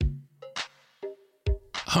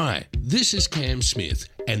Hi, this is Cam Smith,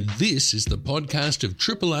 and this is the podcast of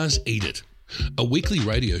Triple R's Eat It, a weekly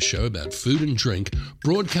radio show about food and drink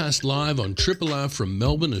broadcast live on Triple R from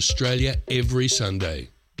Melbourne, Australia every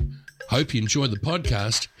Sunday. Hope you enjoy the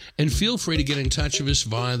podcast and feel free to get in touch with us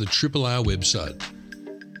via the Triple R website.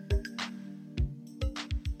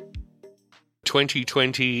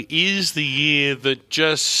 2020 is the year that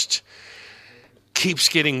just keeps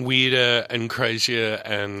getting weirder and crazier,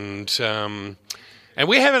 and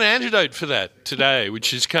we have an antidote for that today,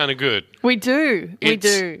 which is kind of good. We do.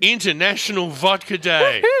 It's International Vodka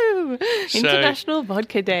Day. Woohoo! International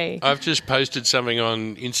Vodka Day. I've just posted something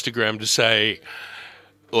on Instagram to say,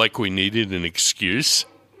 like, we needed an excuse,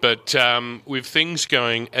 but with things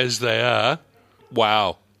going as they are,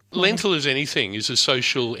 wow. Lentils Anything is a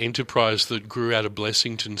social enterprise that grew out of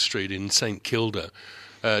Blessington Street in St Kilda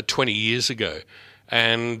 20 years ago,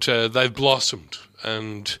 and they've blossomed,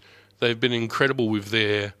 and they've been incredible with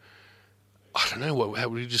their, I don't know, how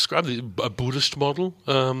would you describe it, a Buddhist model,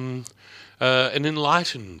 an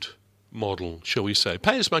enlightened model, shall we say.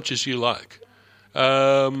 Pay as much as you like.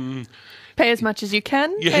 Pay as much as you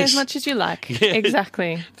can, yes. Pay as much as you like. Yeah.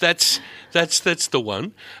 Exactly. That's the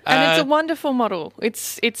one. And it's a wonderful model.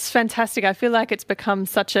 It's fantastic. I feel like it's become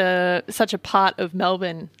such a part of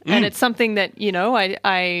Melbourne. And it's something that, you know,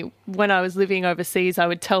 I when I was living overseas, I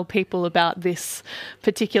would tell people about this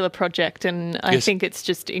particular project, and I think it's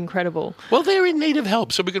just incredible. Well, they're in need of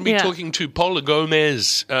help. So we're going to be talking to Paula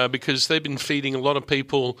Gomez because they've been feeding a lot of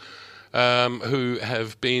people who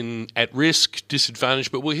have been at risk,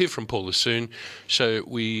 disadvantaged, but we'll hear from Paula soon, so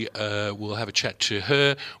we will have a chat to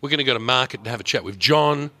her. We're going to go to market and have a chat with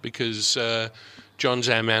John, because John's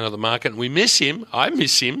our man of the market, and we miss him. I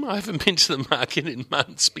miss him. I haven't been to the market in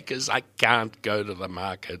months because I can't go to the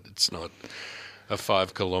market. It's not a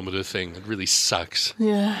 5-kilometre thing. It really sucks.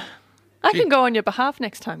 Yeah. I can go on your behalf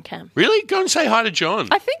next time, Cam. Really? Go and say hi to John.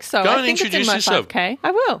 I think so. Go I and think introduce it's in my yourself. 5K.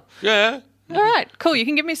 I will. Yeah. All right, cool. You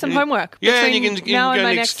can give me some homework. Yeah, and you can now go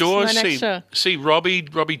and next door, my next show. see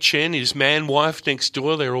Robbie Chen, his wife next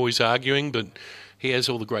door. They're always arguing, but he has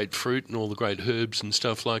all the great fruit and all the great herbs and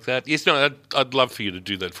stuff like that. Yes, no, I'd love for you to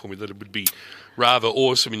do that for me. That it would be rather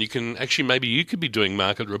awesome, and you can actually, maybe you could be doing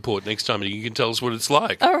market report next time, and you can tell us what it's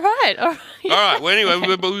like. All right. All right. Well,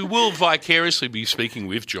 anyway, but we will vicariously be speaking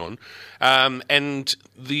with John. And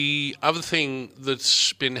the other thing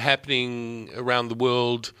that's been happening around the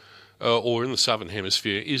world, or in the Southern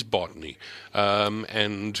Hemisphere, is botany.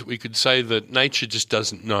 And we could say that nature just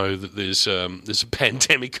doesn't know that there's a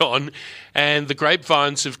pandemic on, and the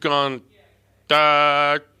grapevines have gone,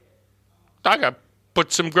 I got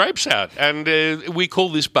put some grapes out. And we call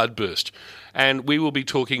this budburst. And we will be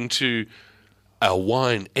talking to a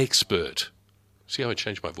wine expert. See how I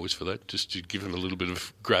changed my voice for that, just to give him a little bit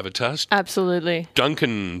of gravitas? Absolutely.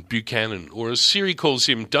 Duncan Buchanan, or as Siri calls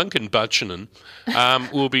him, Duncan Buchanan,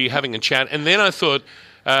 will be having a chat. And then I thought,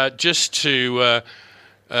 just to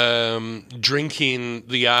drink in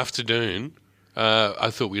the afternoon, I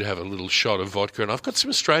thought we'd have a little shot of vodka. And I've got some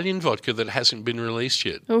Australian vodka that hasn't been released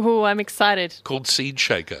yet. Oh, I'm excited. Called Seed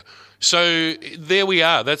Shaker. So there we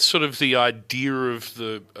are. That's sort of the idea of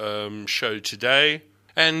the show today.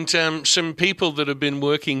 And some people that have been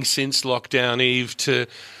working since lockdown eve to,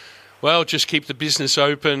 well, just keep the business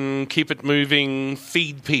open, keep it moving,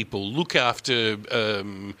 feed people, look after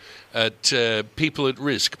people at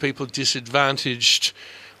risk, people disadvantaged.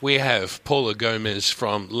 We have Paula Gomez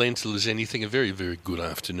from Lentils Anything. A very, very good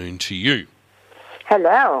afternoon to you.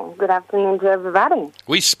 Hello. Good afternoon to everybody.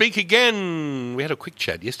 We speak again. We had a quick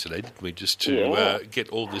chat yesterday, didn't we, just to get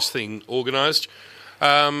all this thing organised.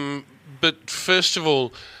 But first of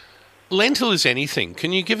all, Lentils Anything.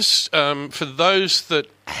 Can you give us, for those that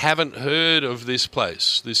haven't heard of this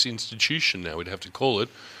place, this institution now we'd have to call it,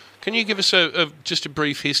 can you give us just a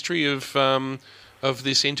brief history of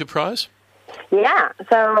this enterprise? Yeah.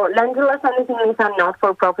 So Lentils Anything is a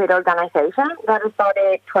not-for-profit organization that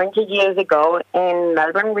started 20 years ago in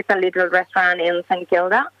Melbourne with a little restaurant in St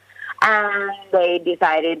Kilda. And they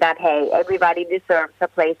decided that, hey, everybody deserves a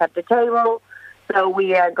place at the table. So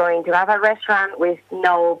we are going to have a restaurant with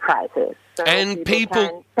no prices. So and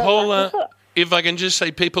people, Paula, if I can just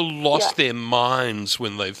say, people lost their minds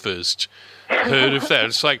when they first heard of that.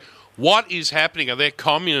 It's like, what is happening? Are there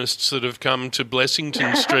communists that have come to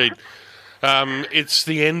Blessington Street? It's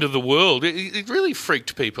the end of the world. It really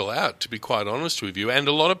freaked people out, to be quite honest with you. And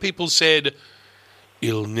a lot of people said,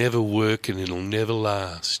 it'll never work and it'll never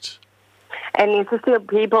last. And it's still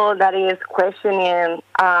people that is questioning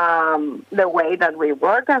the way that we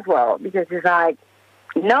work as well, because it's like,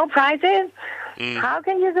 no prices. How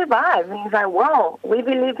can you survive? And it's like, well, we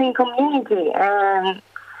believe in community, and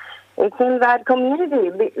it seems that community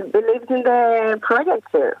believes in the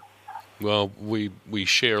project too. Well, we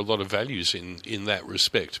share a lot of values in that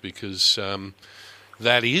respect, because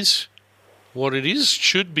that is what it is,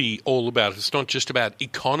 should be all about. It's not just about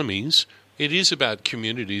economies, it is about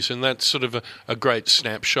communities, and that's sort of a great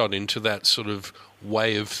snapshot into that sort of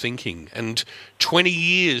way of thinking. And 20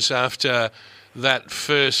 years after that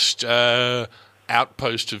first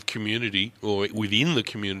outpost of community, or within the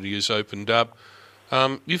community, has opened up,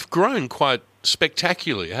 you've grown quite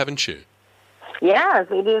spectacularly, haven't you? Yes,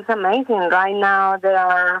 it is amazing. Right now there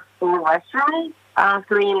are 4 restaurants,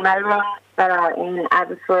 3 in Melbourne that are in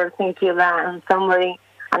Abbotsford, St Kilda, and Sunbury.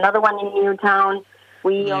 Another one in Newtown.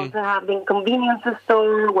 We also have the convenience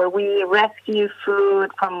store where we rescue food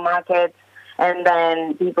from markets, and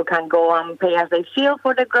then people can go and pay as they feel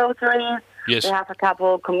for the groceries. Yes. We have a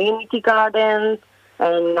couple community gardens,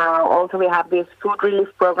 and now also we have this food relief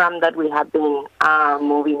program that we have been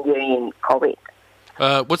moving during COVID.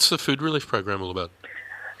 What's the food relief program all about?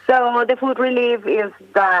 So the food relief is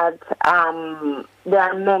that there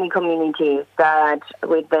are many communities that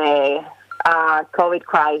with the COVID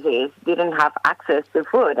crisis didn't have access to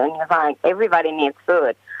food, and it's like everybody needs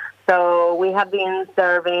food. So we have been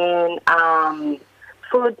serving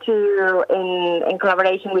food in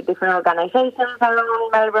collaboration with different organizations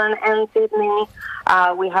around Melbourne and Sydney.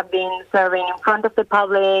 We have been serving in front of the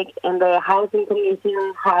public in the housing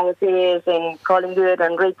commission houses in Collingwood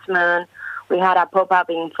and Richmond. We had a pop-up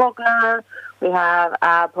in Faulkner. We have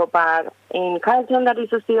a pop-up in Carlton that is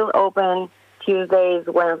still open Tuesdays,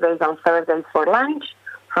 Wednesdays, and Thursdays for lunch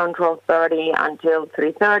from 12:30 until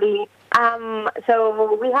 3:30.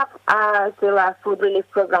 So we have still a food relief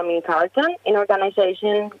program in Carlton in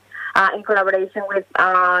organization, in collaboration with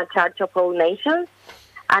Church of All Nations,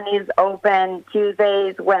 and is open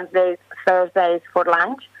Tuesdays, Wednesdays, Thursdays for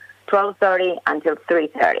lunch, 12:30 until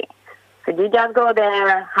 3:30. So you just go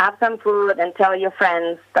there, have some food, and tell your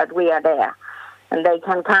friends that we are there, and they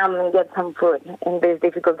can come and get some food in these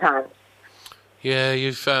difficult times. Yeah,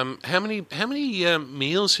 you've how many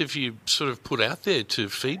meals have you sort of put out there to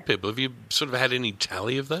feed people? Have you sort of had any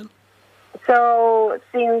tally of that? So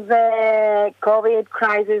since the COVID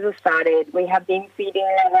crisis started, we have been feeding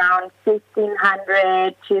around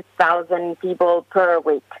 1,500 to 1,000 people per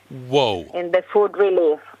week. Whoa! In the food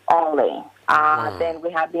relief only. Then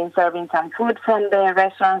we have been serving some food from the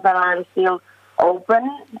restaurants that are still open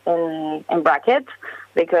in brackets,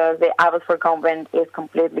 because the Abbotsford Convent is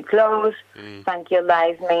completely closed. St Kilda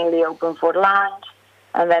is mainly open for lunch,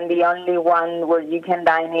 and then the only one where you can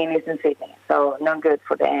dine in is in Sydney, so not good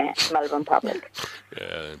for the Melbourne public.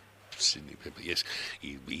 Sydney people, yes,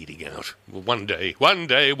 eating out. Well, one day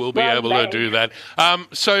we'll be able to do that.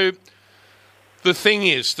 So the thing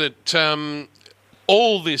is that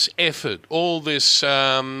all this effort, all this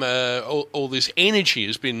energy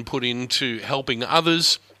has been put into helping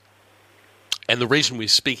others. And the reason we're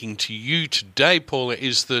speaking to you today, Paula,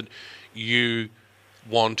 is that you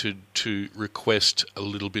wanted to request a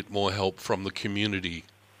little bit more help from the community,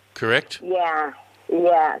 correct? Yeah.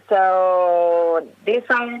 So this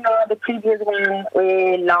one or the previous one,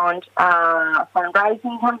 we launched a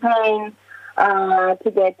fundraising campaign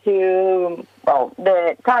to get to, well,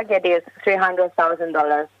 the target is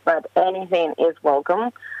 $300,000, but anything is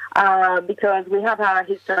welcome, because we have a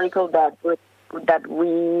historical debt that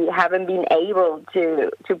we haven't been able to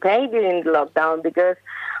pay during the lockdown, because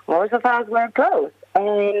most of us were closed,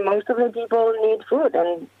 and most of the people need food,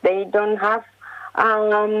 and they don't have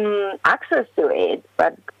access to it,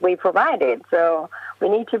 but we provide it. So we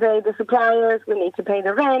need to pay the suppliers, we need to pay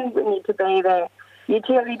the rent, we need to pay the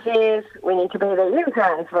utilities, we need to pay the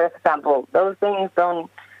insurance, for example. Those things don't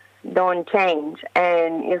change,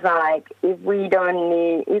 and it's like if we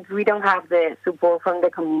don't have the support from the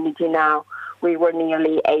community now, we were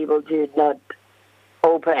nearly able to not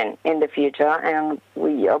open in the future, and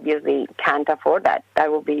we obviously can't afford that.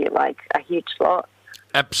 That would be like a huge loss.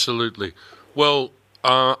 Absolutely. Well,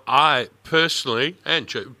 I personally, and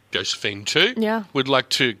Josephine too, would like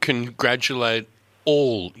to congratulate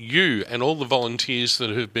all you and all the volunteers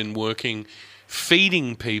that have been working,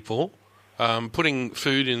 feeding people, putting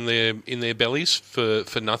food in their bellies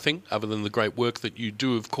for nothing other than the great work that you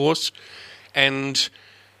do, of course. And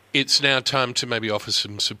it's now time to maybe offer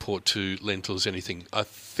some support to Lentils. Anything. I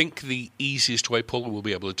think the easiest way, Paula will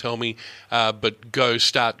be able to tell me, but go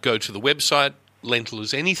to the website,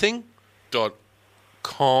 lentilsanything.com.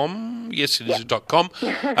 Yes, it is .com.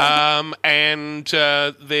 And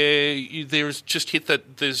there's just hit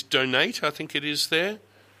that there's donate, I think it is there.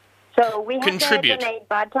 So we have contribute. the donate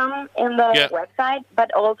button in the website,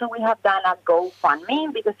 but also we have done a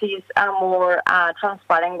GoFundMe because it's a more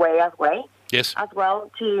transparent way as well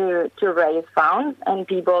to raise funds, and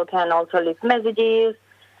people can also leave messages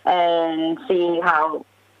and see how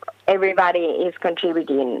everybody is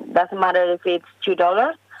contributing. Doesn't matter if it's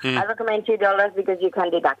 $2. I recommend $2 because you can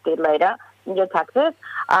deduct it later in your taxes,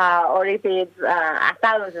 or if it's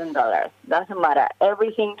 $1,000. Doesn't matter.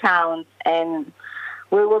 Everything counts, and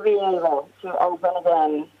we will be able to open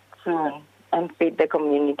again soon and feed the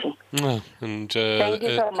community. And thank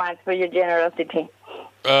you so much for your generosity.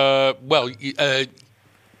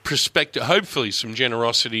 Hopefully some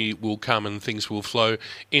generosity will come and things will flow.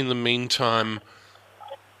 In the meantime,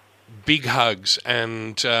 big hugs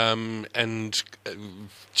and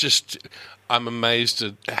just I'm amazed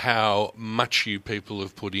at how much you people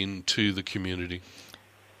have put into the community.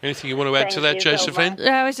 Anything you want to add to that, Josephine?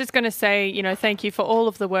 I was just going to say, thank you for all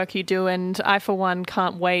of the work you do, and I, for one,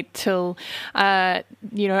 can't wait till,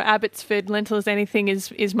 Abbotsford Lentils Anything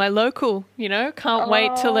is my local. Can't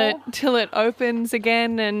wait till it opens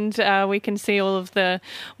again, and we can see all of the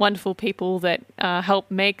wonderful people that help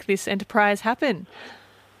make this enterprise happen.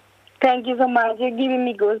 Thank you so much. You're giving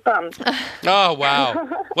me goosebumps. Oh wow!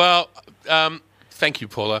 Well. Thank you,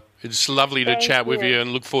 Paula. It's lovely to chat with you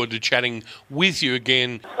and look forward to chatting with you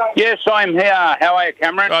again. Yes, I'm here. How are you,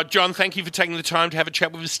 Cameron? John, thank you for taking the time to have a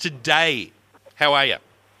chat with us today. How are you?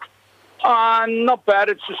 Not bad.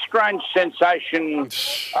 It's a strange sensation.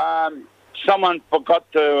 Someone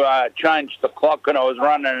forgot to change the clock and I was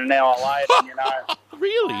running an hour late.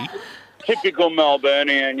 Really? Typical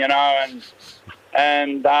Melburnian,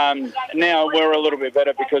 and now we're a little bit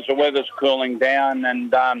better because the weather's cooling down,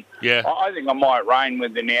 and I think I might rain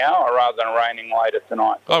within the hour rather than raining later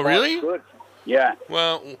tonight. Oh, really? Good. Yeah.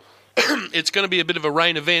 Well, it's going to be a bit of a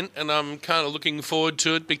rain event, and I'm kind of looking forward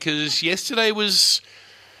to it because yesterday was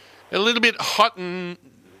a little bit hot. And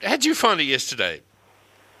how'd you find it yesterday?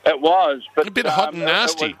 It was, but a bit hot and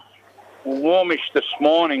nasty. It was warmish this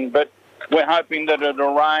morning, but we're hoping that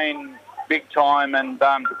it'll rain big time, and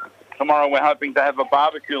tomorrow we're hoping to have a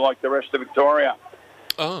barbecue like the rest of Victoria.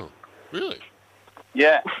 Oh, really?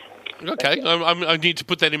 Yeah. Okay, I need to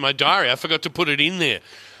put that in my diary. I forgot to put it in there.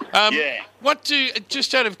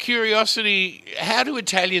 Just out of curiosity, how do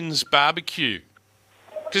Italians barbecue?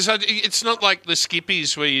 Because it's not like the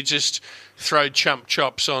skippies where you just throw chump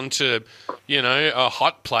chops onto, a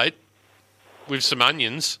hot plate with some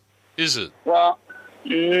onions, is it? Well,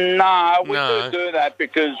 no, we do that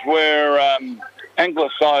because we're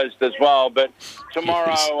anglicised as well. But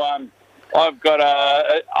tomorrow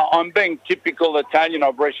I'm being typical Italian.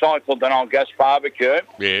 I've recycled an old gas barbecue.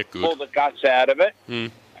 Yeah, good. Pull the guts out of it.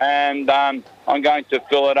 And I'm going to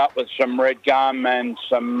fill it up with some red gum and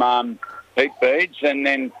some heat beads. And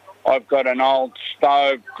then I've got an old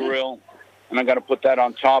stove grill, and I'm going to put that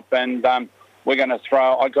on top. And we're going to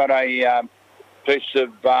I got a piece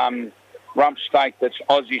of rump steak that's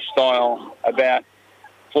Aussie style, about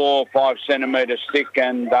 4 or 5 centimetres thick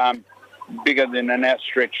and bigger than an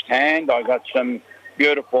outstretched hand. I got some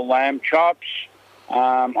beautiful lamb chops.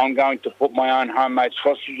 I'm going to put my own homemade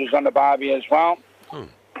sausages on the barbie as well.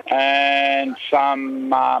 And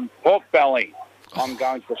some pork belly. I'm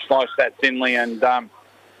going to slice that thinly and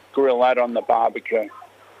grill that on the barbecue.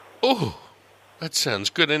 Oh, that sounds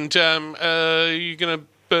good. And are you going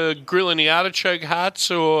to grill any artichoke hearts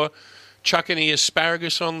or chuck any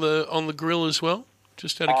asparagus on the grill as well?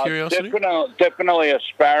 Just out of curiosity? Definitely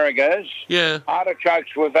asparagus. Yeah.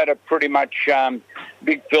 Artichokes, we've had a pretty much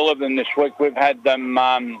big fill of them this week. We've had them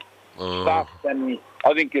stuffed, and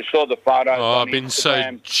I think you saw the photos. Oh, I've been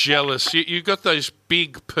so jealous. You've got those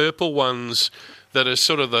big purple ones that are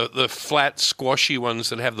sort of the flat, squashy ones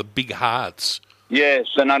that have the big hearts. Yes,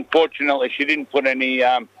 and unfortunately she didn't put any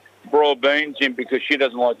broad beans in because she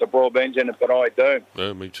doesn't like the broad beans in it, but I do.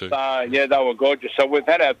 Oh, me too. Yeah, they were gorgeous. So we've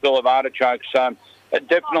had our fill of artichokes.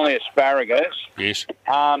 Definitely asparagus. Yes.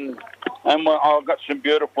 And I've got some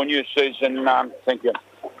beautiful new season, thank you,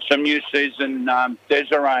 some new season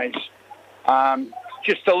Desirees.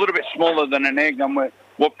 Just a little bit smaller than an egg, and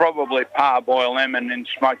we'll probably parboil them and then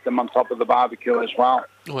smoke them on top of the barbecue as well.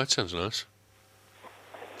 Oh, that sounds nice.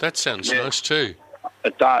 That sounds nice too.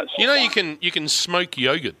 It does. You can smoke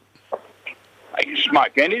yogurt. You can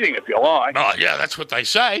smoke anything if you like. Oh, yeah, that's what they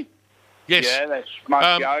say. Yes. Yeah, they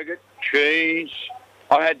smoke yogurt, cheese.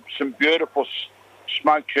 I had some beautiful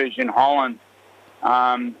smoked cheese in Holland.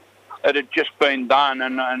 It had just been done,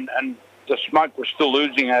 and the smoke was still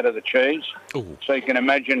oozing out of the cheese. Ooh. So you can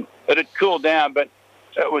imagine it had cooled down, but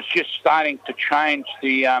it was just starting to change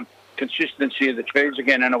the consistency of the cheese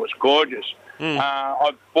again, and it was gorgeous.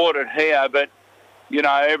 I bought it here, but,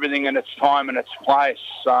 everything in its time and its place.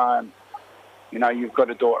 You've got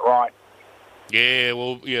to do it right. Yeah,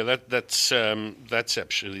 well, that's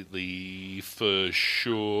absolutely for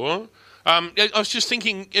sure. I was just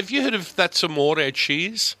thinking, have you heard of That's Amore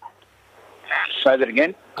cheese? Say that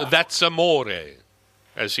again. That's Amore,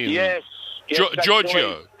 as in Yes.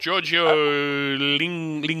 Giorgio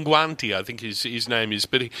Linguanti, I think his name is,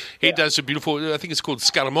 but he does a beautiful. I think it's called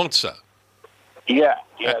Scaramonza. Yeah,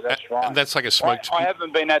 that's right. And that's like a smoked. I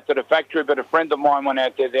haven't been out to the factory, but a friend of mine went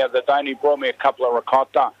out there the other day and he brought me a couple of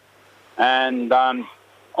ricotta, and I'm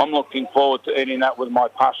looking forward to eating that with my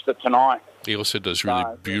pasta tonight. He also does really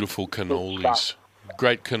beautiful cannolis.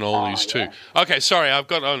 Great cannolis too. Okay, sorry, I've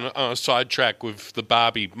got on a sidetrack with the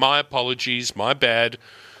Barbie. My apologies, my bad.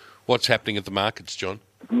 What's happening at the markets, John?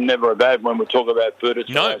 Never a bad when we talk about food. It's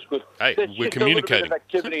no, always good. Hey, we're communicating. A little bit of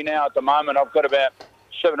activity now at the moment. I've got about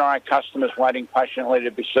 7 or 8 customers waiting patiently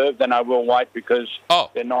to be served, and I will wait because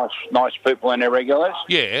they're nice people and they're regulars.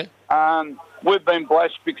 Yeah. We've been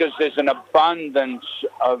blessed because there's an abundance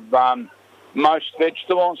of most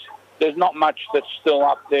vegetables. There's not much that's still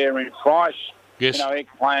up there in price. Yes.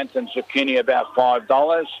 Eggplant and zucchini about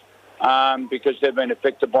 $5 because they've been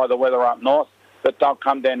affected by the weather up north, but they'll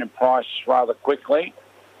come down in price rather quickly.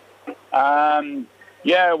 We've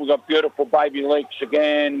got beautiful baby leeks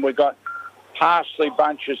again. We've got parsley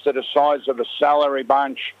bunches that are the size of a celery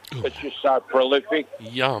bunch. It's just so prolific.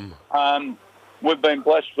 Yum. We've been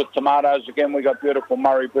blessed with tomatoes again. We've got beautiful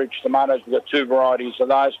Murray Bridge tomatoes. We've got 2 varieties of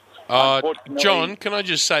those. John, can I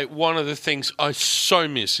just say, one of the things I so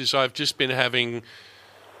miss is I've just been having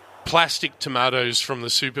plastic tomatoes from the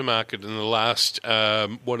supermarket in the last,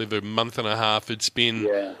 month and a half it's been.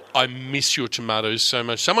 Yeah. I miss your tomatoes so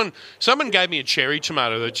much. Someone gave me a cherry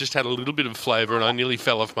tomato that just had a little bit of flavour and I nearly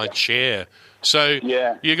fell off my chair. So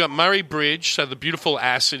you got Murray Bridge, so the beautiful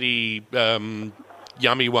acidy,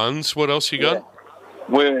 yummy ones. What else you got? Yeah.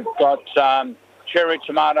 We've got cherry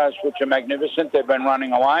tomatoes, which are magnificent. They've been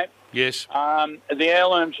running away. Yes. The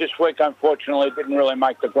heirlooms this week, unfortunately, didn't really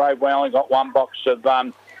make the grade. We only got 1 box of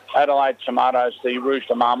Adelaide tomatoes, the Rouge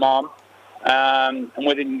de Marmont, and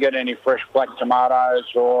we didn't get any fresh black tomatoes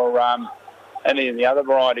or any of the other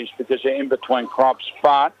varieties because they're in between crops.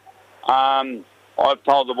 But I've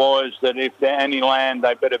told the boys that if they're any land,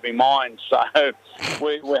 they better be mine. So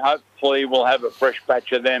we hopefully will have a fresh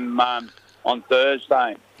batch of them on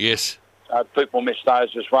Thursday. Yes. People miss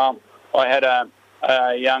those as well. I had a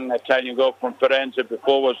young Italian girl from Firenze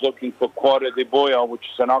before was looking for Quadra di Buio, which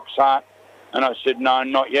is an ox heart. And I said, no,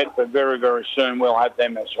 not yet, but very, very soon we'll have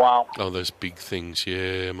them as well. Oh, those big things.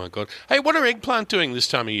 Yeah, my God. Hey, what are eggplant doing this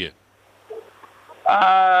time of year?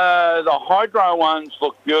 The hydro ones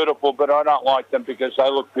look beautiful, but I don't like them because they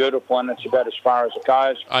look beautiful and it's about as far as it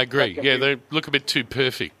goes. I agree. They look a bit too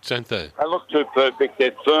perfect, don't they? They look too perfect.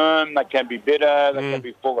 They're firm. They can be bitter. They can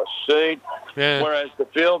be full of seed. Yeah. Whereas the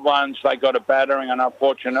field ones, they got a battering, and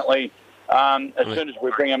unfortunately, as soon as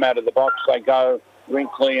we bring them out of the box, they go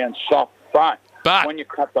wrinkly and soft. But when you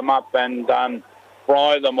cut them up and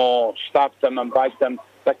fry them or stuff them and bake them,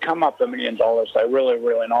 they come up $1 million. They're really,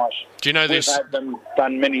 really nice. Do you know this? We've had them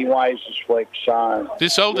done many ways this week. So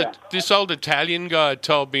this old Italian guy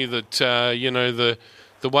told me that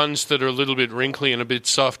the ones that are a little bit wrinkly and a bit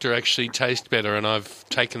softer actually taste better, and I've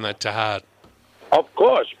taken that to heart. Of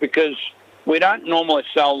course, because we don't normally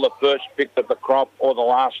sell the first pick of the crop or the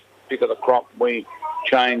last pick of the crop. We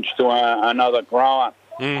change to another grower.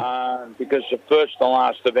 Because the first and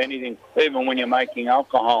last of anything, even when you're making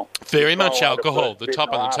alcohol. Very much alcohol, the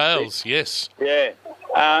top and the tails, yes. Yeah.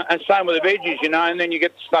 And same with the veggies, and then you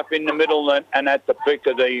get the stuff in the middle and at the peak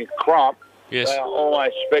of the crop. Yes. They're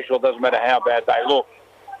always special, doesn't matter how bad they look.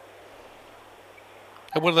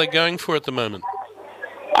 And what are they going for at the moment?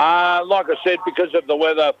 Like I said, because of the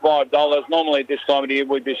weather, $5. Normally this time of the year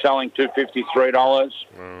we'd be selling $2.50, $3.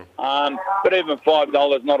 But even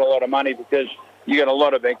 $5 not a lot of money because you get a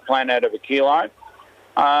lot of eggplant out of a kilo.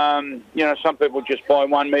 Some people just buy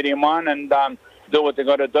one medium one and do what they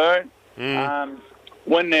got to do.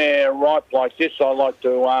 When they're ripe like this, I like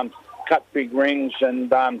to cut big rings and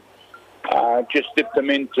just dip them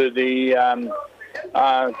into the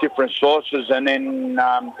different sauces and then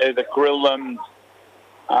either grill them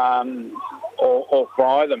or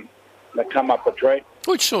fry them. They come up a treat.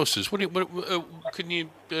 Which sauces? Can you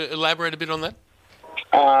elaborate a bit on that?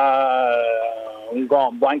 I'm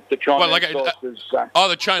going blank. The Chinese sauces.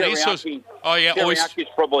 The Chinese sauce. Oh, yeah, teriyaki is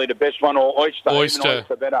probably the best one, or oyster. Oyster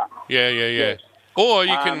better. Yeah. Yes. Or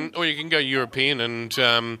you can go European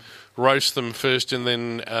and roast them first and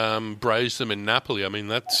then braise them in Napoli. I mean,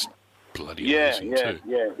 that's bloody Yeah, amazing yeah, too.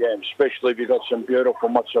 yeah. Especially if you've got some beautiful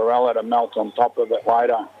mozzarella to melt on top of it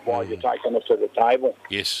later while you're taking it to the table.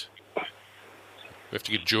 Yes. We have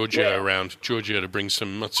to get Giorgio around. Giorgio to bring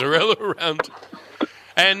some mozzarella around.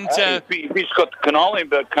 And If he's got the cannoli,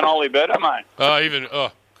 but cannoli better, mate.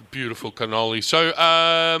 Beautiful cannoli. So,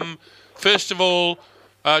 first of all,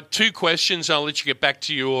 2 questions. I'll let you get back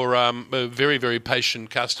to your very, very patient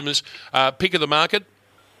customers. Pick of the market.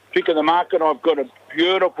 Pick of the market, I've got a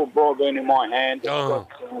beautiful broad bean in my hand. It's Oh.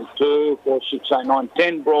 got 2, 4, 6, 8, 9,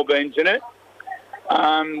 10 broad beans in it.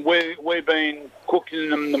 We've been cooking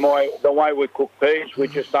them the way we cook peas. We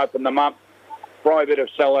just open them up, fry a bit of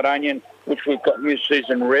salad onion, which we've got new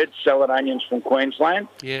season red salad onions from Queensland.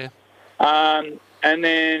 Yeah. And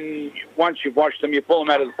then once you've washed them, you pull them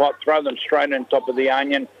out of the pot, throw them straight on top of the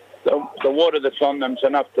onion. The water that's on them is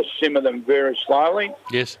enough to simmer them very slowly.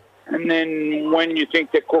 Yes. And then when you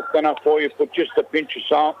think they're cooked enough for you, put just a pinch of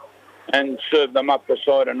salt and serve them up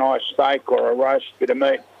beside a nice steak or a roast bit of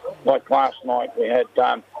meat. Like last night we had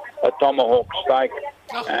a tomahawk steak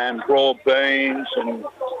and broad beans and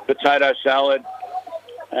potato salad.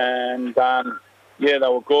 And, they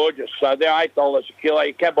were gorgeous. So they're $8 a kilo.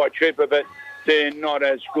 You can buy cheaper, but they're not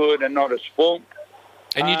as good and not as full.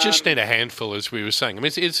 And you just need a handful, as we were saying. I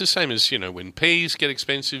mean, it's the same as, when peas get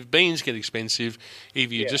expensive, beans get expensive.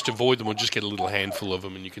 If you just avoid them or just get a little handful of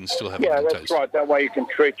them and you can still have a good taste. That's right. That way you can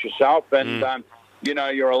treat yourself and,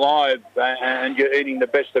 you're alive and you're eating the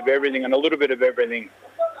best of everything and a little bit of everything.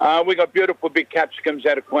 We got beautiful big capsicums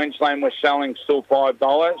out of Queensland. We're selling still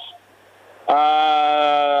 $5.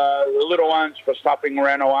 The little ones for stuffing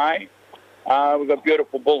ran away. We've got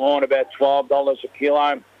beautiful bullhorn, about $12 a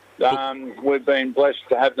kilo. We've been blessed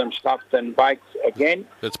to have them stuffed and baked again.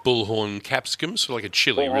 That's bullhorn capsicums, so like a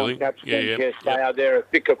chili, Bullhorn really. Capsicums, yes, they are. They're a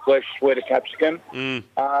thicker flesh, sweeter capsicum. So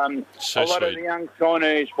a lot of sweet. the young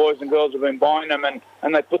Chinese boys and girls have been buying them,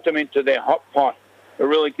 and they put them into their hot pot. It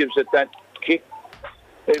really gives it that kick,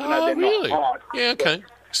 even though they're really? not hot. Yeah, okay.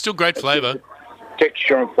 Still great flavour.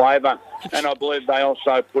 Texture and flavour. And I believe they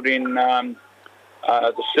also put in the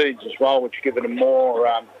seeds as well, which give it a more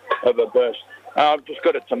of a burst. I've just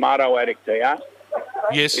got a tomato addict here.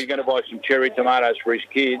 Yes. You're going to buy some cherry tomatoes for his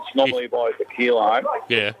kids. Normally he buys a kilo.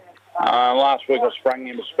 Yeah. Last week I sprung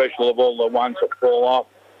him a special of all the ones that fall off.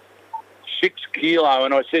 6 kilo.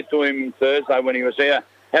 And I said to him Thursday when he was here,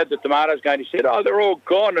 how'd the tomatoes go? And he said, they're all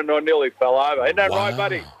gone. And I nearly fell over. Isn't that right,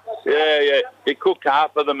 buddy? Yeah. He cooked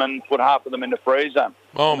half of them and put half of them in the freezer.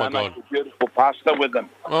 Oh, my God. God. Make a beautiful pasta with them.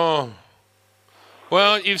 Oh.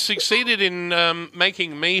 Well, you've succeeded in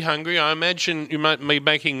making me hungry. I imagine you might be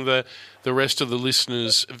making the rest of the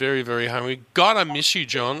listeners very, very hungry. God, I miss you,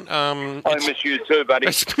 John. I miss you too, buddy.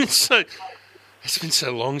 It's been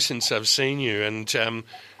so long since I've seen you,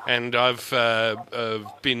 and I've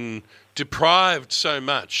been deprived so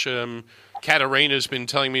much. Katerina's been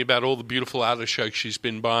telling me about all the beautiful artichokes she's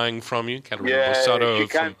been buying from you. Katerina Bossato. She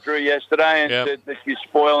came through yesterday and said that she's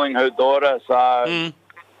spoiling her daughter, so...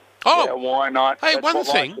 Oh, yeah, why not? Hey, That's one what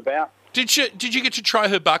thing. life's about. Did you get to try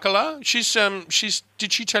her bacala?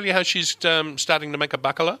 Did she tell you how she's starting to make a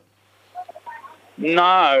bacala? No,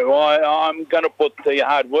 I'm going to put the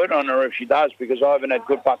hard word on her if she does, because I haven't had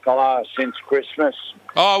good bacala since Christmas.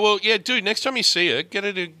 Oh, well, yeah, dude, next time you see her, get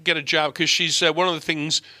her to get a jar, because she's one of the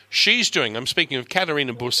things she's doing. I'm speaking of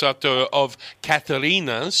Katerina Bossato of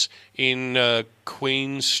Katerina's in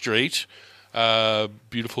Queen Street.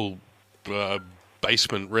 Beautiful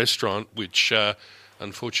basement restaurant, which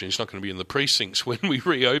unfortunately is not going to be in the precincts when we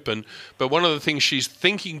reopen. But one of the things she's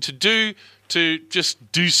thinking to do to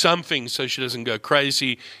just do something so she doesn't go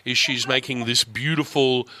crazy is she's making this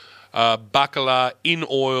beautiful bacala in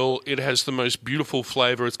oil. It has the most beautiful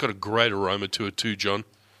flavour. It's got a great aroma to it too, John.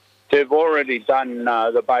 They've already done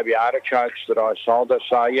the baby artichokes that I sold her,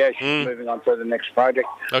 so yeah, she's moving on to the next project.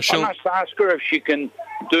 I must ask her if she can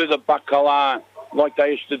do the bacala like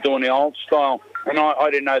they used to do in the old style. And I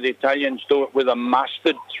didn't know the Italians do it with a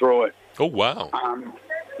mustard through it. Oh, wow.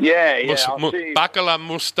 Bacala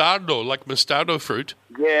mostardo, like mostardo fruit.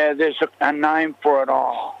 Yeah, there's a name for it.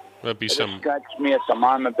 That'd be it escapes me at the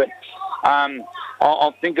moment, but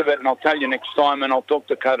I'll think of it and I'll tell you next time, and I'll talk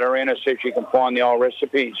to Katerina, see if she can find the old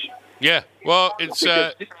recipes. Yeah, well, it's...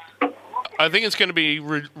 I think it's going to be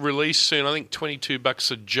released soon. I think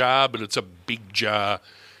 $22 a jar, but it's a big jar.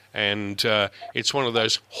 And it's one of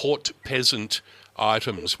those hot peasant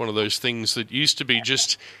items, one of those things that used to be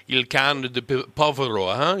just il carne de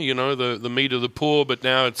povero, huh? You know, the meat of the poor, but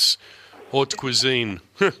now it's haute cuisine.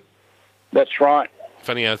 That's right.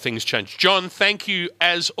 Funny how things change. John, thank you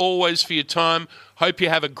as always for your time. Hope you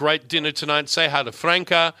have a great dinner tonight. Say hi to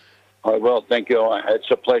Franca. I will, thank you. It's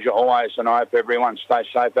a pleasure always, and I hope everyone stays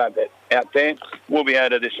safe out there. We'll be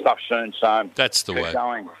out of this stuff soon, so that's the way.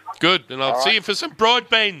 Going. Good, and I'll see you for some broad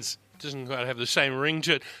beans. Doesn't quite have the same ring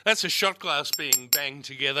to it. That's a shot glass being banged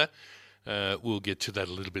together. We'll get to that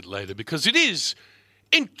a little bit later because it is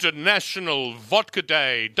International Vodka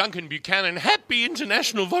Day. Duncan Buchanan, happy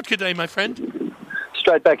International Vodka Day, my friend.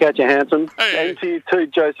 Straight back at you, Hanson. Hey. And to you too,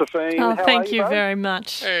 Josephine. Oh, How thank are you both? very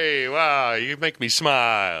much. Hey, wow, you make me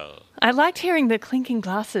smile. I liked hearing the clinking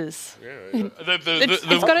glasses. Yeah,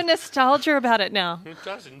 It's got a nostalgia about it now. It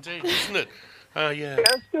does indeed, doesn't it? Yeah.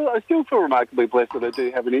 Yeah, I still feel remarkably blessed that I do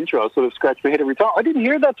have an intro. I sort of scratch my head every time. I didn't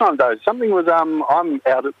hear it that time though. Something was I'm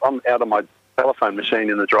out of my telephone machine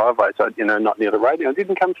in the driveway, so not near the radio. It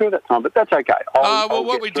didn't come through that time, but that's okay.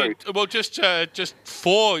 Just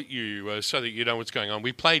for you, so that you know what's going on,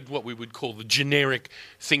 we played what we would call the generic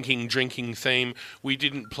thinking, drinking theme. We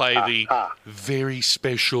didn't play the very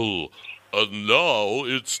special. And now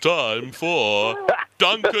it's time for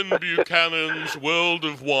Duncan Buchanan's World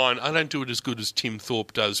of Wine. I don't do it as good as Tim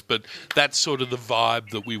Thorpe does, but that's sort of the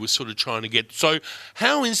vibe that we were sort of trying to get. So,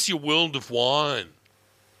 how is your World of Wine?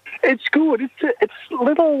 It's good. It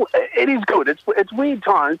is good. It's weird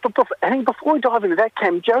times. But I think before we dive into that,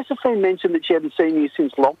 Cam, Josephine mentioned that she hadn't seen you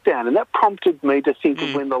since lockdown, and that prompted me to think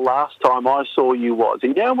of when the last time I saw you was.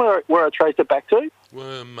 And you know where I traced it back to?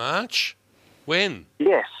 March? When?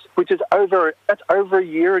 Yes, which is over a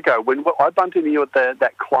year ago when I bumped into you at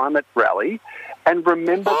that climate rally, and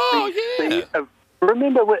remember the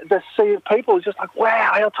sea of people was just like,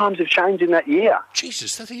 wow, our times have changed in that year.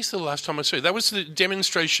 Jesus, I think it's the last time I saw you. That was the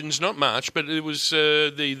demonstrations, not March, but it was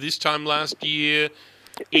this time last year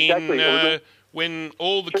when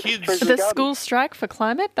all the kids... The school strike for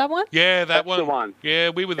climate, that one? Yeah, That's the one.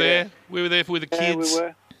 Yeah, we were there. We were there with the kids.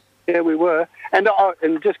 Yeah, we were. And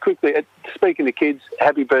just quickly, speaking of kids,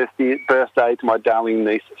 happy birthday to my darling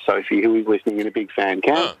niece, Sophie, who is listening and a big fan.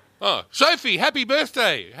 Cam? Oh, Sophie, happy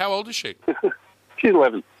birthday. How old is she? She's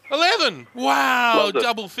 11. 11? Wow, Well done.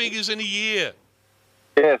 double figures in a year.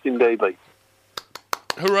 Yes, indeedly.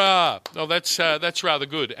 Hurrah! Oh, that's rather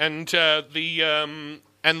good. And the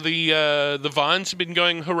vines have been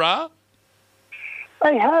going hurrah.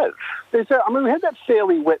 They have. We had that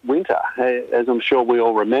fairly wet winter, as I'm sure we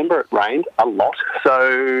all remember. It rained a lot,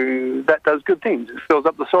 so that does good things. It fills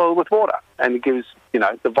up the soil with water, and it gives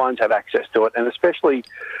the vines have access to it, and especially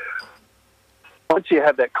once you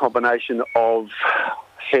have that combination of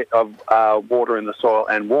water in the soil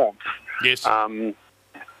and warmth. Yes.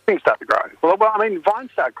 Things start to grow. Well,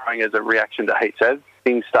 vines start growing as a reaction to heat. So as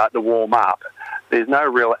things start to warm up, there's no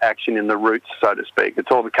real action in the roots, so to speak. It's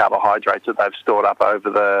all the carbohydrates that they've stored up over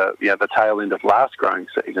the tail end of last growing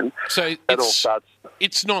season. So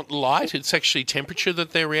it's not light; it's actually temperature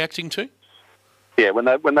that they're reacting to. Yeah, when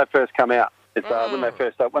they first come out, it's when they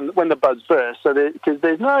first start when the buds burst. So because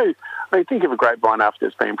there's no, think of a grapevine after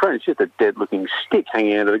it's been pruned. It's just a dead-looking stick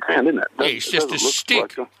hanging out of the ground, isn't it? Yeah, it's just a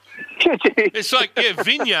stick. It's like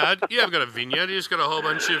vineyard. Yeah, I've got a vineyard. You just got a whole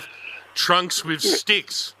bunch of trunks with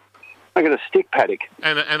sticks. I got a stick paddock.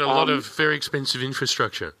 And a lot of very expensive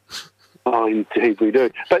infrastructure. Oh, indeed we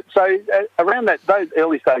do. But so around those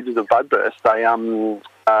early stages of budburst,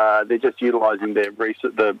 they're just utilising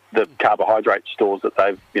the carbohydrate stores that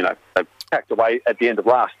they've packed away at the end of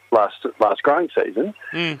last growing season.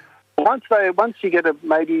 Once you get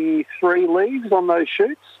maybe 3 leaves on those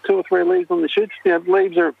shoots, 2 or 3 leaves on the shoots,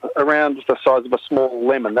 leaves are around the size of a small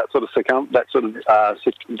lemon, that sort of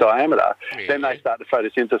diameter. Yeah. Then they start to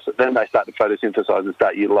photosynthesize. And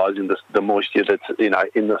start utilising the moisture that's in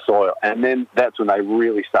the soil, and then that's when they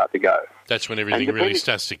really start to go. That's when everything really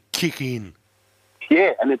starts to kick in.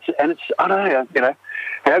 Yeah, and it's I don't know,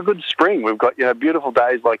 how good spring. We've got beautiful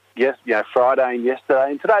days like Friday and yesterday,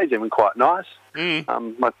 and today's even quite nice.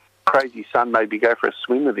 My crazy son made me go for a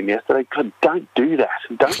swim with him yesterday. God, don't do that.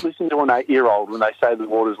 Don't listen to an 8-year-old when they say the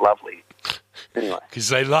water's lovely. Anyway, because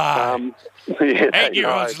they lie.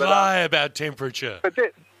 8-year-olds lie about temperature. But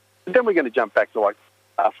then we're going to jump back to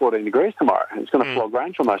 14 degrees tomorrow, and it's going to flog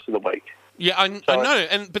rain for most of the week. Yeah, I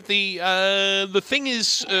know. But the thing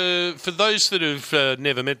is, for those that have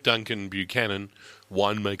never met Duncan Buchanan,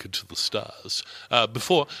 winemaker to the stars,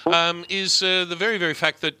 before, is the very, very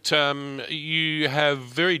fact that you have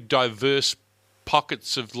very diverse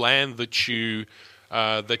pockets of land that you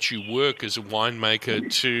work as a winemaker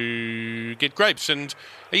to get grapes. And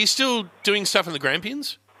are you still doing stuff in the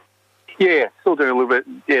Grampians? Yeah, still doing a little bit.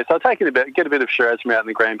 Yeah, so I get a bit of Shiraz from out in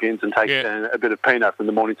the Grampians and take a bit of Pinot from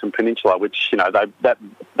the Mornington Peninsula, which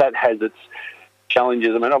that has its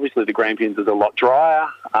challenges. I mean, obviously the Grampians is a lot drier,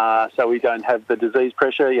 so we don't have the disease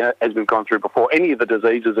pressure, as we've gone through before. Any of the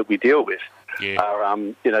diseases that we deal with are,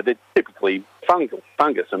 they're typically fungus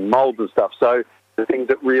and moulds and stuff. So the things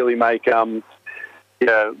that really make,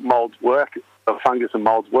 moulds work, fungus and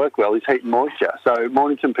moulds work well, is heat and moisture. So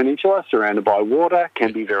Mornington Peninsula, surrounded by water,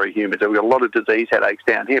 can be very humid. So we've got a lot of disease headaches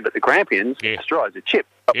down here, but the Grampians, it's dry as a chip.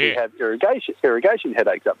 But we have irrigation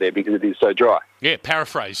headaches up there because it is so dry. Yeah,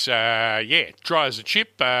 paraphrase. Dry as a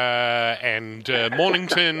chip. And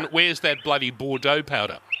Mornington, where's that bloody Bordeaux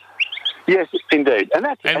powder? Yes, indeed.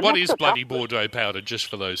 And what is bloody Bordeaux powder, just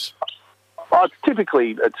for those? It's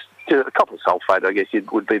typically copper sulphate, I guess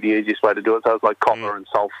would be the easiest way to do it. So it's like copper and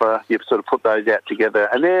sulphur. You sort of put those out together,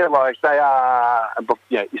 and they are.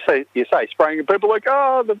 You say spraying, and people are like,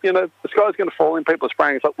 the sky's going to fall in. People are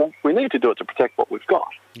spraying. It's like, well, we need to do it to protect what we've got.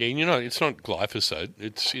 Yeah, it's not glyphosate.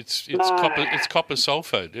 It's copper. It's copper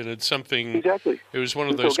sulphate, and it's something. Exactly. It was one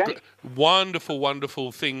of those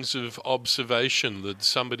wonderful things of observation that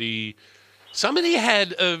somebody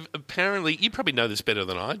had. Apparently, you probably know this better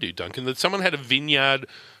than I do, Duncan. That someone had a vineyard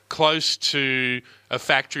close to a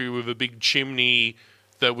factory with a big chimney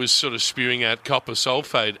that was sort of spewing out copper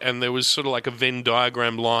sulphate, and there was sort of like a Venn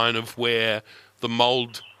diagram line of where the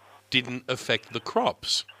mould didn't affect the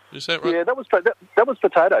crops. Is that right? Yeah, that was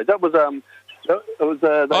potatoes. That was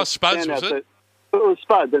spuds, was it? It was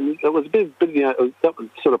spuds, and it was a bit that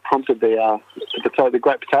sort of prompted the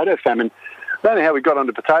Great Potato Famine. I don't know how we got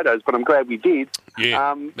onto potatoes, but I'm glad we did.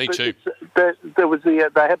 Yeah, me too. There was they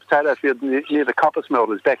had potato fields near the copper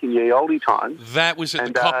smelters back in the oldie times. That was at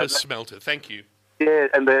the copper smelter. Thank you. Yeah,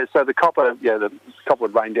 and so the copper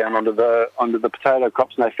would rain down onto the potato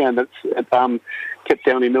crops, and they found that it kept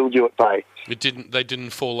downy mildew at bay. They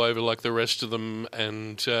didn't fall over like the rest of them,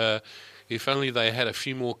 and if only they had a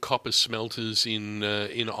few more copper smelters in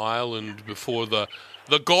Ireland before the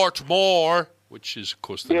Gort Moor, which is, of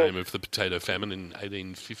course, the name of the potato famine in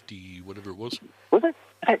 1850, whatever it was. Was it?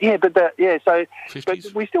 Yeah, but 50s?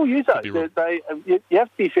 But we still use those. You have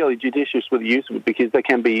to be fairly judicious with the use of it because there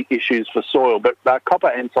can be issues for soil. But copper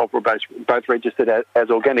and sulphur are both registered as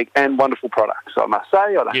organic and wonderful products. I must say,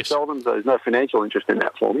 I don't sell them, so there's no financial interest in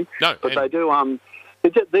that for me. No, but they do.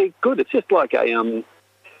 They're good. It's just like a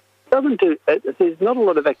there's not a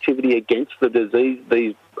lot of activity against the disease.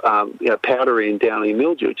 These powdery and downy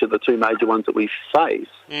mildew, which are the two major ones that we face.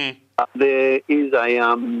 There is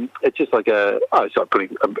it's just like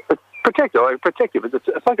protective.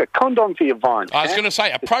 It's like a condom for your vines. I was going to say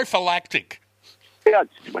a prophylactic. Yeah, I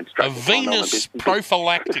just went straight. A venous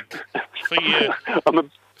prophylactic for your. I'm your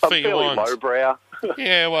fairly wines. lowbrow.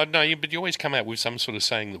 Yeah, well, no, but you always come out with some sort of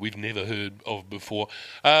saying that we've never heard of before.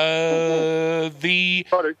 The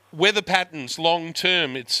weather patterns long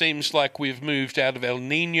term, it seems like we've moved out of El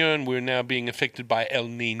Nino and we're now being affected by El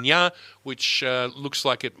Niña, which looks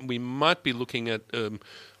like we might be looking at, a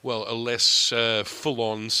less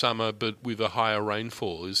full-on summer but with a higher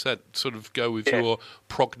rainfall. Does that sort of go with your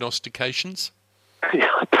prognostications?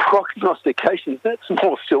 Prognostications, that's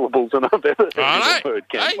more syllables than I've ever heard,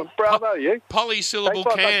 Cam. Hey, bravo, you. Polysyllable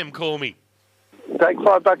Cam, call me. Take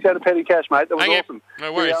 $5 out of petty cash, mate. That was awesome.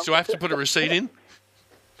 No worries. Do I have to put a receipt in?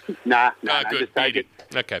 Nah, good. Just take it.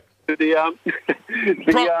 Okay.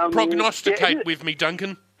 Prognosticate with me,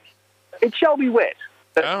 Duncan. It shall be wet.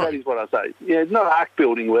 That is what I say. Yeah, not arc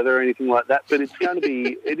building weather or anything like that, but it's going to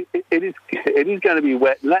be. It is going to be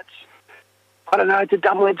wet, and that's. I don't know. It's a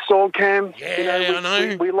double-edged sword, Cam. Yeah, I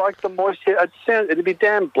know. We like the moisture. It'd be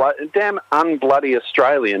damn unbloody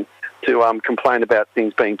Australian to complain about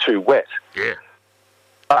things being too wet. Yeah.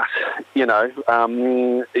 But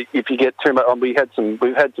if you get too much, we've had some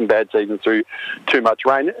bad seasons through too much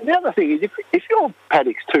rain. And the other thing is, if your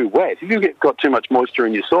paddock's too wet, if you've got too much moisture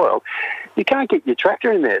in your soil, you can't get your tractor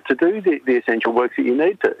in there to do the essential works that you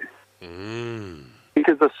need to.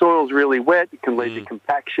 Because the soil's really wet, it can lead to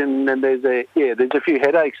compaction, and there's a few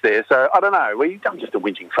headaches there. So I don't know. I'm just a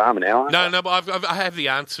whinging farmer now. No, but I have the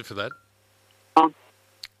answer for that.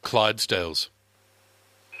 Clydesdales.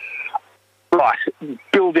 Right,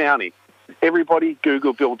 Bill Downey. Everybody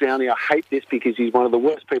Google Bill Downey. I hate this because he's one of the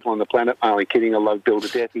worst people on the planet. I'm only kidding. I love Bill to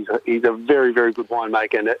death. He's a very, very good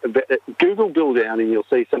winemaker. And Google Bill Downey and you'll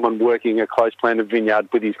see someone working a close planted vineyard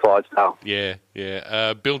with his Clydesdale. Yeah.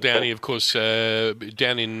 Bill Downey, of course,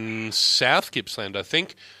 down in South Gippsland, I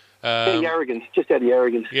think. Yarragans, just out of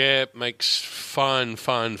Yarragans. Yeah, makes fine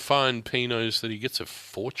Pinots that he gets a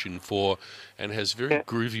fortune for and has very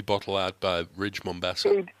groovy bottle art by Reg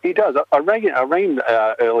Mombassa. He does. I rang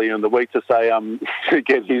earlier in the week to say to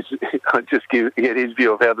get his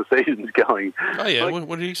view of how the season's going. Oh yeah,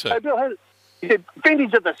 what did he say? Hey Bill, He said,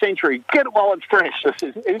 vintage of the century, get it while it's fresh. What's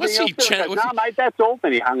he No, mate, that's all.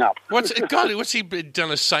 Then he hung up. What's he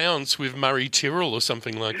done a seance with Murray Tyrrell or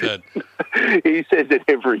something like that? He says it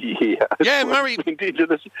every year. Yeah, Murray. Vintage of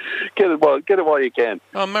the, get it while you can.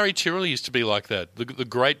 Oh, Murray Tyrrell used to be like that. The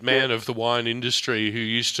great man of the wine industry who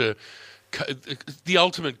used to, the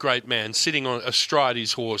ultimate great man, sitting on astride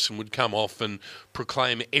his horse and would come off and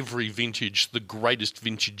proclaim every vintage the greatest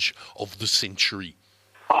vintage of the century.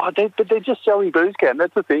 Oh, but they're just selling booze, Cam.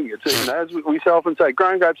 That's the thing. It's, as we so often say,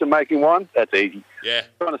 growing grapes and making wine, that's easy. Yeah.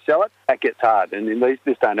 Trying to sell it, that gets hard. And in this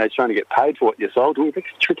day and age, trying to get paid for what you sold, it's a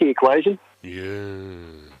tricky equation. Yeah.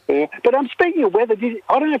 But speaking of weather,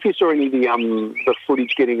 I don't know if you saw any of the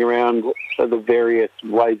footage getting around, the various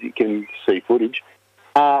ways you can see footage,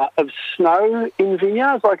 of snow in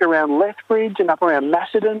vineyards, like around Lethbridge and up around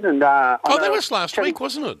Macedon. And that was last week,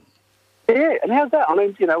 wasn't it? Yeah, and how's that? I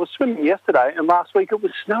mean, I was swimming yesterday, and last week it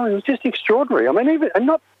was snowing. It was just extraordinary. I mean, and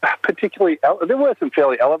not particularly. There were some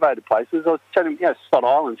fairly elevated places. I was chatting, Scott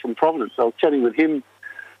Island from Providence. I was chatting with him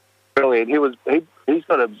earlier, and he's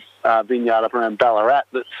got a vineyard up around Ballarat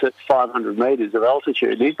that's at 500 metres of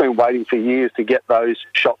altitude. He's been waiting for years to get those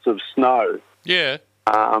shots of snow. Yeah.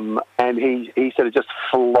 And he said it just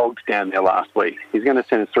flogged down there last week. He's going to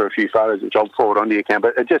send us through a few photos, which I'll forward onto your account.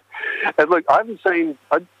 But look, I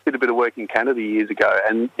did a bit of work in Canada years ago,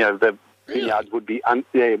 and the vineyards would be,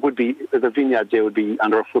 the vineyards there would be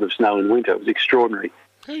under a foot of snow in winter. It was extraordinary.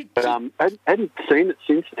 But I hadn't seen it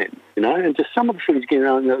since then, and just some of the footage getting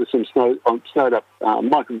around. There was some snowed up.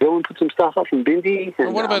 Michael Dillon put some stuff up from Bindi.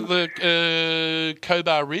 And what about the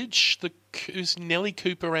Cobar Ridge? Who's Nellie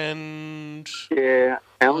Cooper and... Yeah,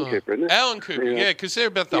 Alan Cooper, isn't it? Alan Cooper, yeah, because they're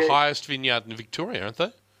about the highest vineyard in Victoria, aren't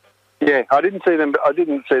they? Yeah, I didn't see them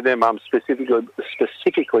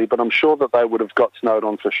specifically, but I'm sure that they would have got snowed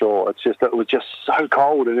on for sure. It's just that it was just so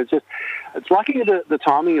cold, and it's lucky the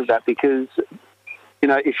timing of that, because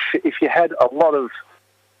if you had a lot of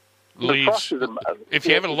leaves, if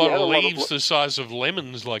you have a lot of leaves the size of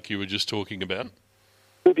lemons, like you were just talking about,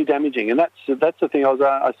 it would be damaging. And that's the thing.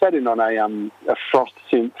 I sat in on a frost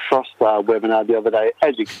webinar the other day,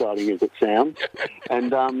 as exciting as it sounds,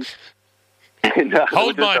 and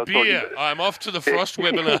hold my beer. I'm off to the frost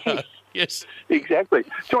webinar. Yes, exactly. Do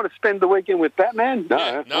you want to spend the weekend with Batman? No,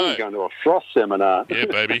 I'm going to a frost seminar. Yeah,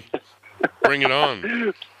 baby, bring it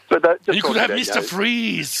on. But you could have Mr.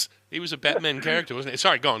 Freeze. He was a Batman character, wasn't he?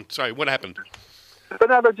 Sorry, go on. Sorry, what happened? But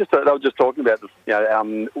no, they were just talking about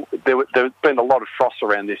there's been a lot of frost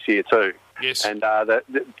around this year too. Yes. And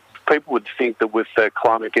people would think that with the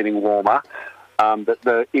climate getting warmer, that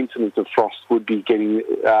the incidence of frost would be getting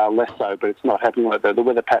less so, but it's not happening like that. The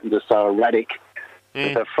weather patterns are so erratic.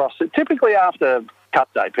 The frost, typically after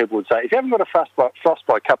Cup Day, people would say, if you haven't got a frost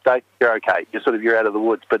by Cup Day, you're okay. You're out of the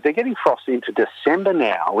woods. But they're getting frost into December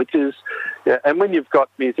now, which is, and when you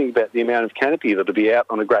think about the amount of canopy that'll be out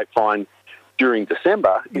on a grapevine during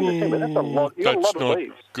December, that's a lot. That's not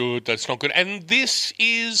good. That's not good. And this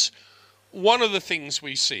is one of the things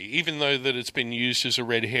we see, even though that it's been used as a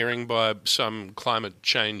red herring by some climate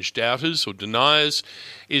change doubters or deniers,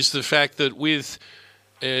 is the fact that with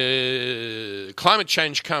climate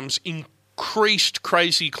change comes increased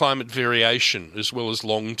crazy climate variation as well as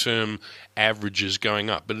long-term averages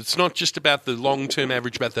going up. But it's not just about the long-term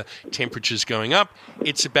average, about the temperatures going up.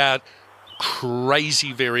 It's about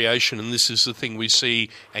crazy variation, and this is the thing we see,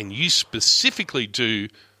 and you specifically do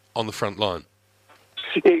on the front line.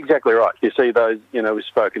 Exactly right. You see those, we've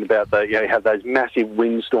spoken about you have those massive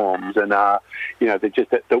windstorms, and they're just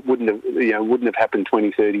that wouldn't have happened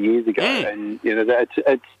 20, 30 years ago. And you're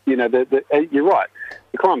right.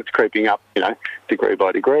 The climate's creeping up, degree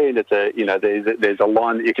by degree, and it's there's a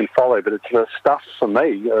line that you can follow. But it's the stuff, for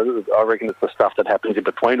me, I reckon it's the stuff that happens in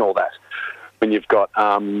between all that, when you've got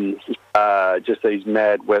just these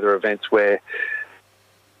mad weather events where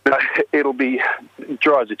it'll be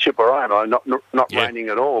dry as a chip or iron, not raining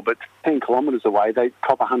at all, but 10 kilometres away they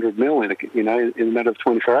cop 100 mil in a matter of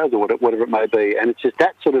 24 hours or whatever it may be, and it's just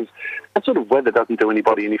that sort of weather doesn't do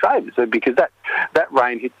anybody any favours, because that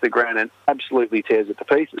rain hits the ground and absolutely tears it to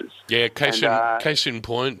pieces. Yeah, case in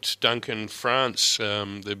point, Duncan, France.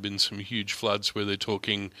 There've been some huge floods where they're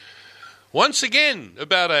talking once again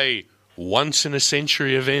about a once in a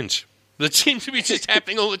century event that seems to be just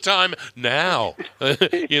happening all the time now.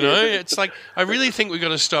 It's like, I really think we've got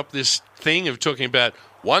to stop this thing of talking about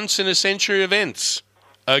once in a century events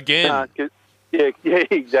again. Yeah,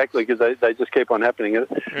 exactly, because they just keep on happening. It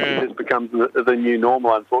just becomes the new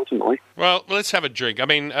normal, unfortunately. Well, let's have a drink. I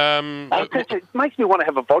mean... it makes me want to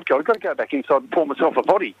have a vodka. I've got to go back inside and pour myself a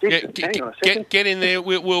body. Get in there.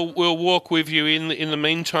 We'll walk with you. In the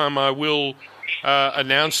meantime, I will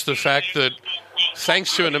announce the fact that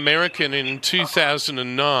thanks to an American in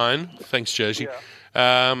 2009... Thanks, Josie.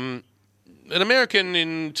 Yeah. An American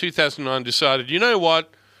in 2009 decided, you know what?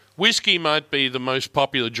 Whiskey might be the most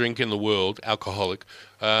popular drink in the world, alcoholic.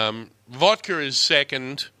 Vodka is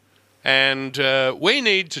second, and we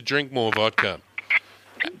need to drink more vodka.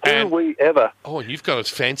 Do we ever? Oh, and you've got a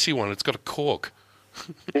fancy one. It's got a cork.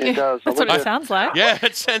 Yeah, it does. That's what it sounds like. Yeah,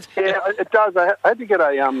 it sounds... Yeah, it does. I had to get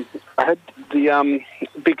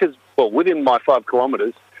because, within my 5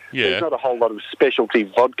 kilometres, there's not a whole lot of specialty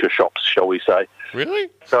vodka shops, shall we say. Really?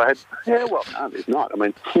 So I had, no, there's not. I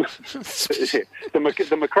mean, the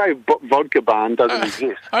McRae vodka barn doesn't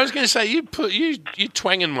exist. I was going to say, you're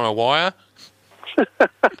twanging my wire. So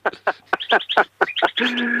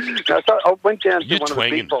I went down to one of the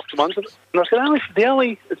big box ones, and I said,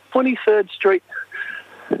 it's 23rd Street,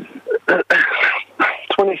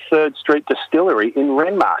 23rd Street Distillery in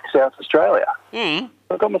Renmark, South Australia. I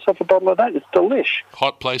got myself a bottle of that. It's delish.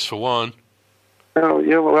 Hot place for wine. Oh,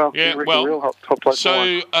 real hot place for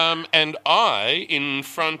wine. So, and I, in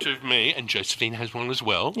front of me, and Josephine has one as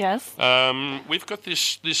well. Yes. We've got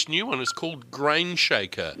this new one. It's called Grain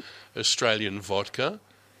Shaker Australian Vodka.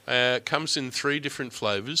 Comes in 3 different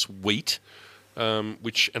flavours. Wheat, and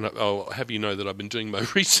I'll have you know that I've been doing my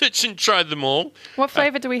research and tried them all. What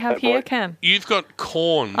flavour do we have here, Cam? You've got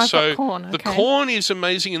corn. I've got corn, okay. The corn is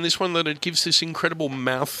amazing in this one that it gives this incredible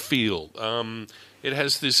mouthfeel. It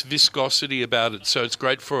has this viscosity about it, so it's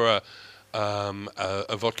great for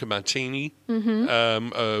a vodka martini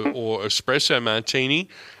or espresso martini.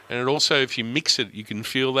 And it also, if you mix it, you can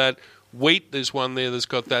feel that. Wheat, there's one there that's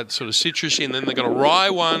got that sort of citrusy, and then they've got a rye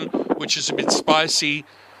one, which is a bit spicy.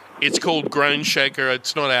 It's called Grain Shaker.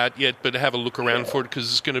 It's not out yet, but have a look around for it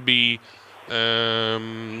because it's going to be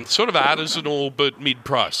sort of artisanal but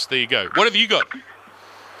mid-price. There you go. What have you got,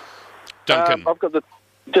 Duncan? I've got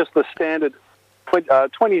just the standard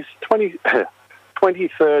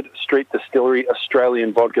 23rd Street Distillery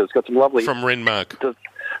Australian vodka. It's got some lovely... From Renmark.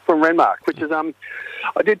 From Renmark, which is...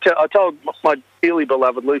 I told my dearly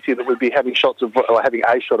beloved Lucy that we'd be having a shot of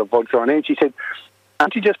vodka on air, and she said,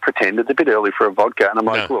 "Can't you just pretend it's a bit early for a vodka?" And I'm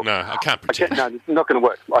like, "Look, no, I can't pretend. No, it's not going to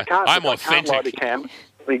work. I'm authentic. I can't lie to Cam.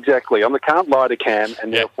 Exactly. I can't lie to Cam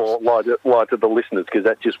and therefore lie to the listeners because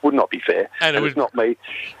that just would not be fair. And it's not me.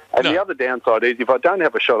 And the other downside is if I don't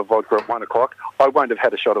have a shot of vodka at 1 o'clock, I won't have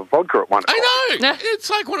had a shot of vodka at 1 o'clock. I know. It's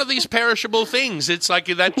like one of these perishable things. It's like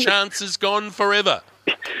that chance is gone forever.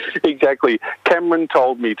 Exactly. Cameron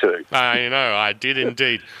told me to. I did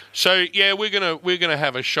indeed. So yeah, we're gonna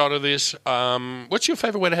have a shot of this. What's your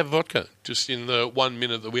favourite way to have vodka? Just in the 1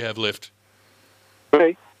 minute that we have left.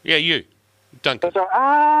 Me? Yeah, you, Duncan.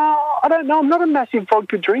 I don't know. I'm not a massive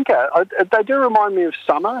vodka drinker. They do remind me of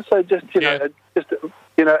summer. So just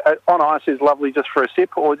on ice is lovely just for a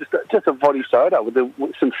sip, or just a vodka soda with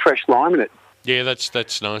some fresh lime in it. Yeah,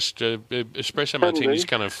 that's nice. Espresso martinis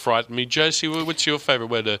kind of frighten me. Josie, what's your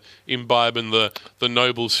favourite way to imbibe in the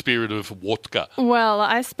noble spirit of vodka? Well,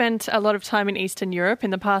 I spent a lot of time in Eastern Europe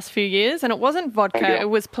in the past few years, and it wasn't vodka,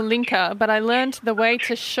 it was palinka, but I learned the way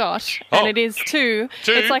to shot, and it is too.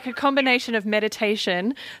 It's like a combination of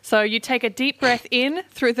meditation. So you take a deep breath in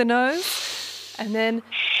through the nose, and then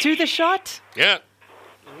do the shot. Yeah.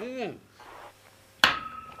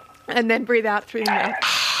 And then breathe out through the mouth.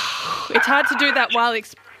 It's hard to do that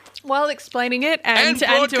while explaining it and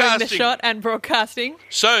doing the shot and broadcasting.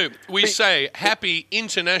 So we say Happy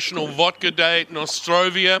International Vodka Day in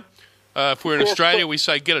Nostrovia. If we're in Australia, we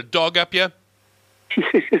say get a dog up you.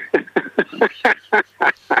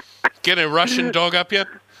 Get a Russian dog up you.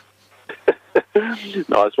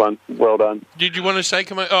 Nice one. Well done. Did you want to say,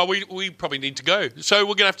 come on? Oh, we probably need to go. So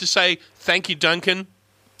we're going to have to say thank you, Duncan.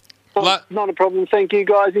 Well, not a problem. Thank you,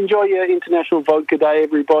 guys. Enjoy your International Vodka Day,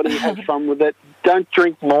 everybody. Have fun with it. Don't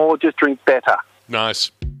drink more, just drink better.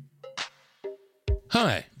 Nice.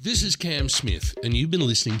 Hi, this is Cam Smith, and you've been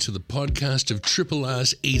listening to the podcast of Triple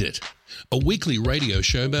R's Eat It, a weekly radio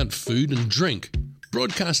show about food and drink,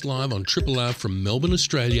 broadcast live on Triple R from Melbourne,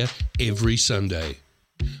 Australia, every Sunday.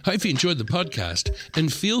 Hope you enjoyed the podcast,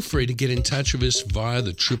 and feel free to get in touch with us via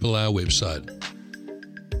the Triple R website.